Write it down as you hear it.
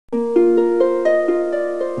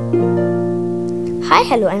Hi,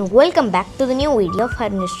 hello and welcome back to the new video of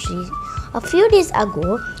Harinistry. A few days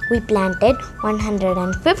ago, we planted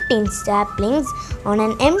 115 saplings on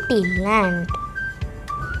an empty land.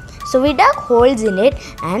 So we dug holes in it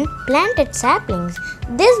and planted saplings.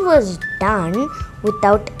 This was done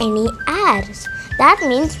without any airs. That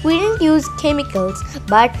means we didn't use chemicals,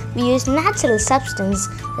 but we used natural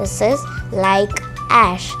substances like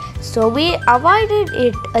ash. So we avoided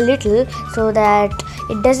it a little so that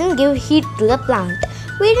it doesn't give heat to the plant.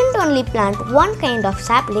 We didn't only plant one kind of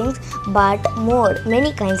saplings but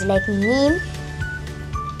many kinds like neem,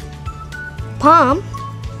 palm,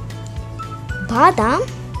 badam,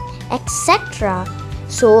 etc.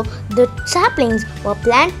 So the saplings were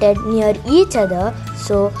planted near each other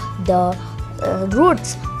so the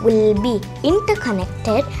roots will be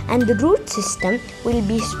interconnected and the root system will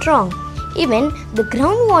be strong. Even the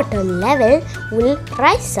groundwater level will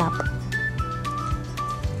rise up.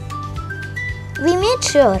 We made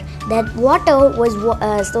sure that water was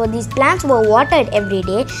so these plants were watered every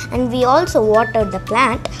day, and we also watered the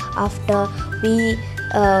plant after we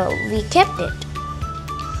kept it.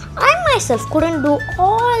 I myself couldn't do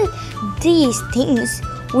all these things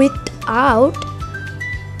without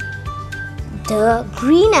the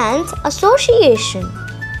Green Ants Association.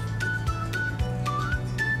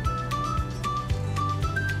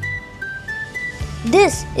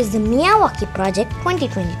 This is the Miyawaki Project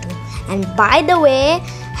 2022. And by the way,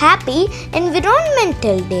 happy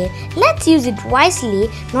Environmental Day. Let's use it wisely,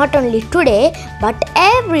 not only today but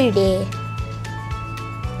every day.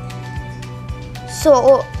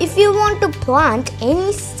 So, if you want to plant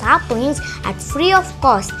any saplings at free of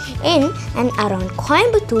cost in and around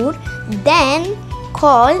Coimbatore, then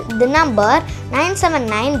call the number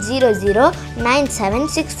 97900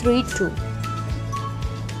 97632.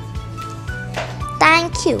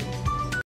 Thank you.